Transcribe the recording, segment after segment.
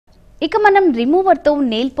ఇక మనం రిమూవర్తో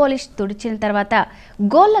nail polish తుడిచిన తర్వాత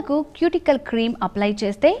గోళ్లకు క్యూటికల్ క్రీమ్ అప్లై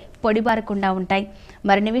చేస్తే పొడిబారకుండా ఉంటాయి.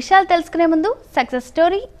 మరిన్ని విషయాలు తెలుసుకునే ముందు సక్సెస్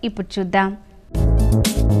స్టోరీ ఇప్పుడు చూద్దాం.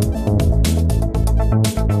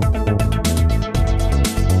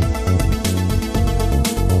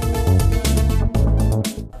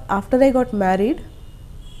 After I got married,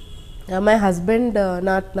 my husband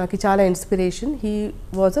నాకు చాలా inspiration. He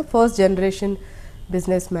was a first generation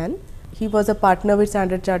businessman. He was a partner with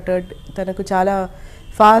Standard Chartered. తనకు చాలా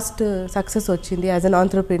ఫాస్ట్ సక్సెస్ వచ్చింది as an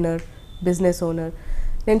entrepreneur, business owner.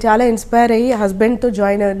 నేను చాలా ఇన్స్పైర్ అయ్యి హస్బెండ్తో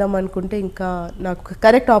జాయిన్ అవుదాం అనుకుంటే ఇంకా నాకు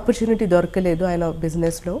కరెక్ట్ ఆపర్చునిటీ దొరకలేదు ఆయన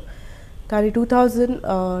బిజినెస్లో. కానీ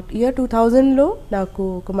 2000లో నాకు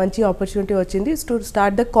ఒక మంచి ఆపర్చునిటీ వచ్చింది to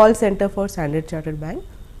start the call centre for standard chartered bank.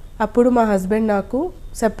 అప్పుడు మా హస్బెండ్ నాకు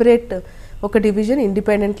సెపరేట్ ఒక డివిజన్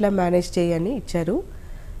ఇండిపెండెంట్లా మేనేజ్ చేయని ఇచ్చారు.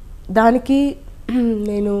 దానికి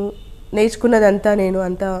నేను నేర్చుకున్నదంతా నేను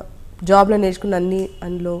అంతా జాబ్లో నేర్చుకున్న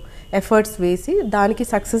అందులో ఎఫర్ట్స్ వేసి దానికి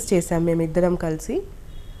సక్సెస్ చేశాం మేమిద్దరం కలిసి.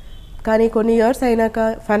 కానీ కొన్ని ఇయర్స్ అయినాక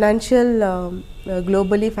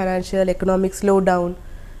globally financial economic slow down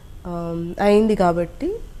అయింది కాబట్టి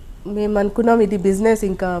మేము అనుకున్నాం ఇది బిజినెస్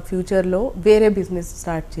ఇంకా ఫ్యూచర్లో వేరే బిజినెస్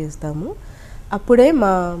స్టార్ట్ చేస్తాము. అప్పుడే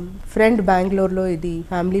మా ఫ్రెండ్ బెంగళూరులో ఇది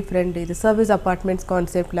ఫ్యామిలీ ఫ్రెండ్ ఇది సర్వీస్ అపార్ట్మెంట్స్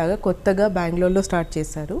కాన్సెప్ట్ లాగా కొత్తగా బెంగళూరులో స్టార్ట్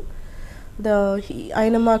చేశారు.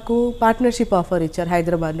 ఆయన మాకు పార్ట్నర్షిప్ ఆఫర్ ఇచ్చారు,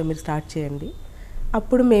 హైదరాబాద్లో మీరు స్టార్ట్ చేయండి.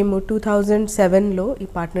 అప్పుడు మేము 2007లో ఈ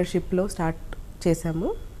పార్ట్నర్షిప్లో స్టార్ట్ చేశాము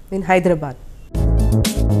ఇన్ హైదరాబాద్.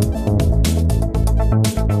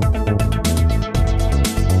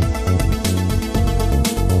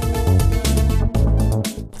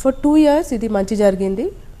 ఫర్ 2 years ఇది మంచి జరిగింది.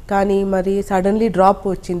 కానీ మరి సడన్లీ డ్రాప్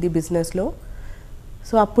వచ్చింది బిజినెస్లో.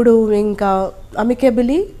 సో అప్పుడు ఇంకా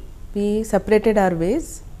అమికేబుల్లీ వి సెపరేటెడ్ అవర్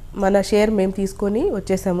వేస్. మన షేర్ మేము తీసుకొని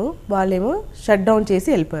వచ్చేసాము, వాళ్ళేమో షట్ డౌన్ చేసి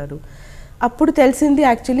వెళ్ళిపోయారు. అప్పుడు తెలిసింది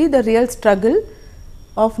actually the real struggle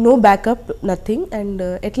of no backup, nothing. And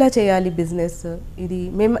ఎట్లా చేయాలి బిజినెస్ ఇది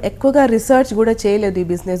మేము ఎక్కువగా రీసెర్చ్ కూడా చేయలేదు ఈ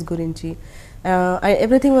బిజినెస్ గురించి.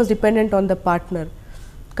 Everything was dependent on the partner.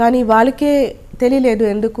 కానీ వాళ్ళకే తెలియలేదు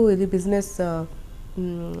ఎందుకు ఇది బిజినెస్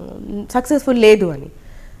సక్సెస్ఫుల్ లేదు అని.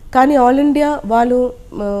 కానీ ఆల్ ఇండియా వాళ్ళు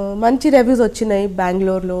మంచి రివ్యూస్ వచ్చినాయి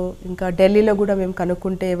బెంగళూరులో, ఇంకా ఢిల్లీలో కూడా మేము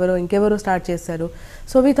కనుక్కుంటే ఇంకెవరో స్టార్ట్ చేశారు.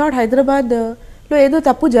 సో వీ థాట్ హైదరాబాద్లో ఏదో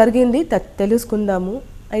తప్పు జరిగింది తెలుసుకుందాము.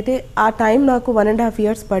 అయితే ఆ టైం నాకు 1.5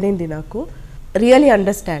 years పడింది నాకు really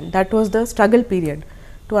understand. That was the struggle period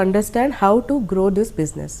to understand how to grow this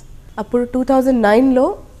business. అప్పుడు 2009లో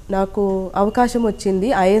నాకు అవకాశం వచ్చింది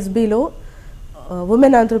ఐఎస్బిలో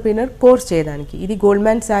ఉమెన్ ఆంటర్ప్రీనర్ కోర్స్ చేయడానికి. ఇది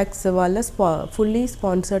గోల్డ్మ్యాన్ సాక్స్ వాళ్ళ ఫుల్లీ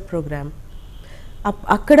స్పాన్సర్డ్ ప్రోగ్రామ్.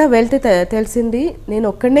 అక్కడ వెళ్తే తెలిసింది నేను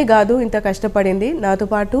ఒక్కడనే కాదు ఇంత కష్టపడింది, నాతో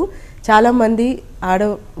పాటు చాలామంది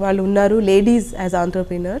ఆడవాళ్ళు ఉన్నారు, లేడీస్ యాజ్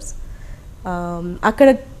ఆంటర్ప్రీనర్స్. అక్కడ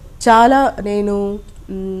చాలా నేను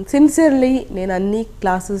సిన్సియర్లీ నేను అన్ని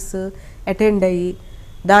క్లాసెస్ అటెండ్ అయ్యి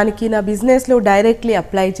దానికి నా బిజినెస్లో డైరెక్ట్లీ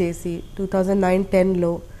అప్లై చేసి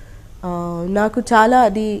 2009-10లో నాకు చాలా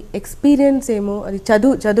అది ఎక్స్పీరియన్స్ ఏమో అది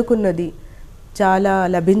చదువుకున్నది చాలా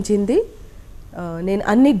లభించింది. నేను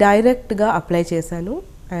అన్ని డైరెక్ట్గా అప్లై చేశాను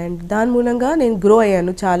అండ్ దాని మూలంగా నేను గ్రో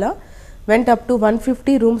అయ్యాను చాలా. వెంట అప్ టు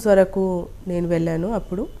 150 rooms వరకు నేను వెళ్ళాను.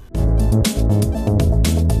 అప్పుడు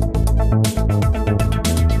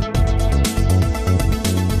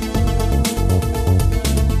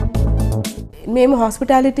మేము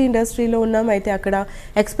హాస్పిటాలిటీ ఇండస్ట్రీలో ఉన్నాం. అయితే అక్కడ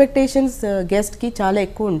ఎక్స్పెక్టేషన్స్ గెస్ట్కి చాలా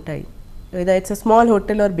ఎక్కువ ఉంటాయి. లేదా it's a small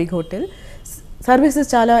hotel are big hotel, services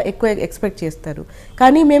చాలా ఎక్కువ ఎక్స్పెక్ట్ చేస్తారు.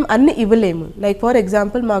 కానీ మేము అన్ని ఇవ్వలేము. లైక్ ఫర్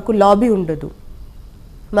ఎగ్జాంపుల్ మాకు లాబీ ఉండదు,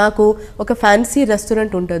 మాకు ఒక ఫ్యాన్సీ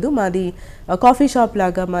రెస్టారెంట్ ఉండదు, మాది కాఫీ షాప్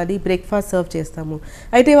లాగా మాది బ్రేక్ఫాస్ట్ సర్వ్ చేస్తాము.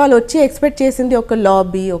 అయితే వాళ్ళు వచ్చి ఎక్స్పెక్ట్ చేసింది ఒక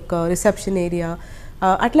లాబీ, ఒక రిసెప్షన్ ఏరియా,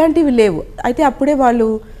 అట్లాంటివి లేవు. అయితే అప్పుడే వాళ్ళు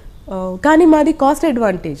కానీ మాది కాస్ట్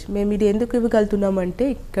అడ్వాంటేజ్. మేము ఇది ఎందుకు ఇవ్వగలుగుతున్నామంటే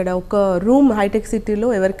ఇక్కడ ఒక రూమ్ హైటెక్ సిటీలో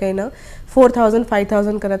ఎవరికైనా 4,000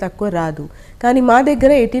 5,000 కన్నా తక్కువ రాదు. కానీ మా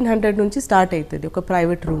దగ్గర 1,800 నుంచి స్టార్ట్ అవుతుంది ఒక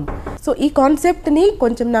ప్రైవేట్ రూమ్. సో ఈ కాన్సెప్ట్ని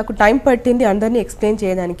కొంచెం నాకు టైం పట్టింది అందరినీ ఎక్స్ప్లెయిన్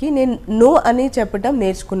చేయడానికి. నేను నో అని చెప్పడం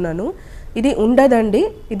నేర్చుకున్నాను. ఇది ఉండదండి,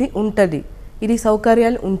 ఇది ఉంటుంది, ఇది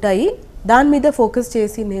సౌకర్యాలు ఉంటాయి, దాని మీద ఫోకస్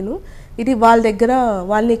చేసి నేను ఇది వాళ్ళ దగ్గర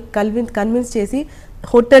వాళ్ళని కన్విన్స్ చేసి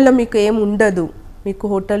హోటల్లో మీకు ఏం ఉండదు, మీకు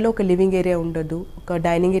హోటల్లో ఒక లివింగ్ ఏరియా ఉండదు, ఒక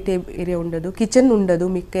డైనింగ్ ఏరియా ఉండదు, కిచెన్ ఉండదు,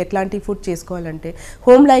 మీకు ఎట్లాంటి ఫుడ్ చేసుకోవాలంటే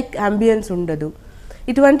హోమ్ లైక్ అంబియన్స్ ఉండదు.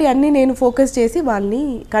 ఇటువంటి అన్నీ నేను ఫోకస్ చేసి వాళ్ళని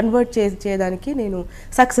కన్వర్ట్ చేయడానికి నేను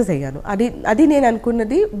సక్సెస్ అయ్యాను. అది నేను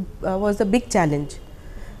అనుకున్నది వాజ్ ద బిగ్ ఛాలెంజ్.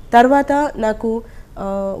 తర్వాత నాకు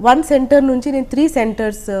 1 సెంటర్ నుంచి నేను 3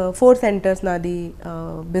 సెంటర్స్ 4 సెంటర్స్ నాది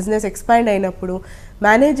బిజినెస్ ఎక్స్పాండ్ అయినప్పుడు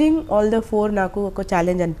మేనేజింగ్ ఆల్ ద 4 నాకు ఒక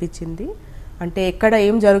ఛాలెంజ్ అనిపించింది. అంటే ఎక్కడ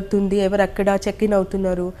ఏం జరుగుతుంది, ఎవరు అక్కడ చెక్ ఇన్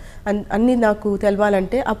అవుతున్నారు అన్నీ నాకు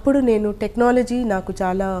తెలవాలంటే అప్పుడు నేను టెక్నాలజీ నాకు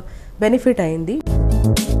చాలా బెనిఫిట్ అయింది.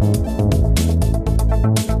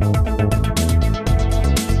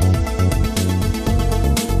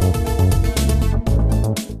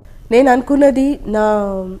 నేను అనుకున్నది నా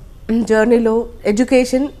జర్నీలో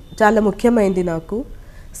ఎడ్యుకేషన్ చాలా ముఖ్యమైంది, నాకు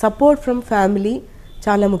సపోర్ట్ ఫ్రమ్ ఫ్యామిలీ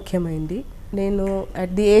చాలా ముఖ్యమైంది. నేను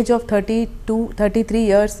at the age of 32-33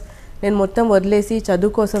 years నేను మొత్తం వదిలేసి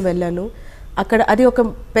చదువు కోసం వెళ్ళాను. అక్కడ అది ఒక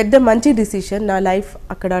పెద్ద మంచి డిసిషన్, నా లైఫ్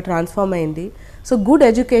అక్కడ ట్రాన్స్ఫార్మ్ అయింది. సో గుడ్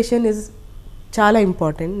ఎడ్యుకేషన్ ఇస్ చాలా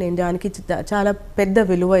ఇంపార్టెంట్, నేను దానికి చాలా పెద్ద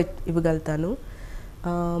విలువ ఇవ్వగలుగుతాను.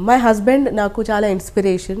 మై హస్బెండ్ నాకు చాలా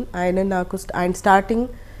ఇన్స్పిరేషన్. ఆయన starting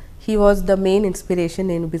he was the main inspiration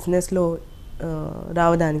నేను బిజినెస్లో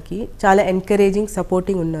రావడానికి. చాలా ఎంకరేజింగ్,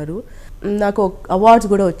 సపోర్టింగ్ ఉన్నారు. నాకు అవార్డ్స్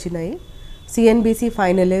కూడా వచ్చినాయి. CNBC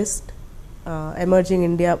finalist, emerging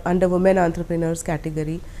India under women entrepreneurs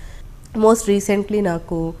category. Most recently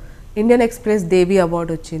నాకు ఇండియన్ ఎక్స్ప్రెస్ దేవి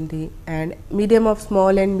అవార్డు వచ్చింది. And medium of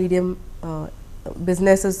small and medium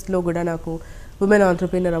బిజినెసెస్లో కూడా నాకు ఉమెన్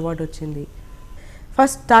ఆంటర్ప్రినర్ అవార్డు వచ్చింది.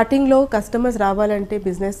 ఫస్ట్ స్టార్టింగ్లో కస్టమర్స్ రావాలంటే,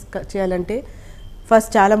 బిజినెస్ చేయాలంటే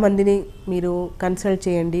ఫస్ట్ చాలా మందిని మీరు కన్సల్ట్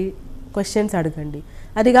చేయండి, క్వశ్చన్స్ అడగండి.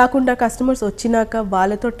 అది కాకుండా కస్టమర్స్ వచ్చినాక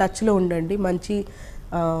వాళ్ళతో టచ్లో ఉండండి,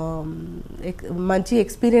 మంచి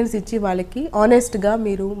ఎక్స్పీరియన్స్ ఇచ్చి వాళ్ళకి ఆనెస్ట్గా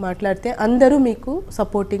మీరు మాట్లాడితే అందరూ మీకు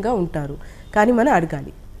సపోర్టింగ్గా ఉంటారు. కానీ మనం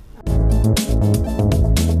అడగాలి.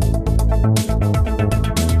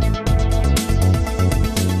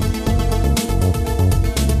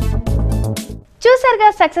 చూసారుగా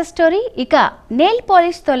సక్సెస్ స్టోరీ. ఇక నెయిల్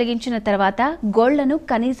పాలిష్ తొలగించిన తర్వాత గోళ్లను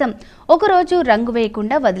కనీసం ఒకరోజు రంగు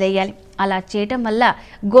వేయకుండా వదిలేయాలి. అలా చేయటం వల్ల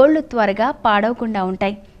గోళ్లు త్వరగా పాడవకుండా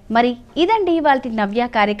ఉంటాయి. మరి ఇదండి ఇవాల్టి నవ్య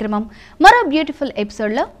కార్యక్రమం. మరో బ్యూటిఫుల్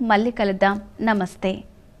ఎపిసోడ్లో మళ్ళీ కలుద్దాం. నమస్తే.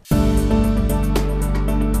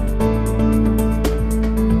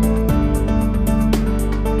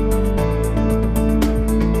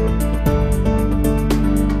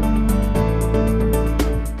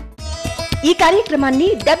 ఈ కార్యక్రమాన్ని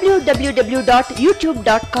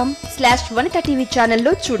www.youtube.com/vanitha TV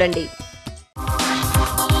ఛానల్లో చూడండి.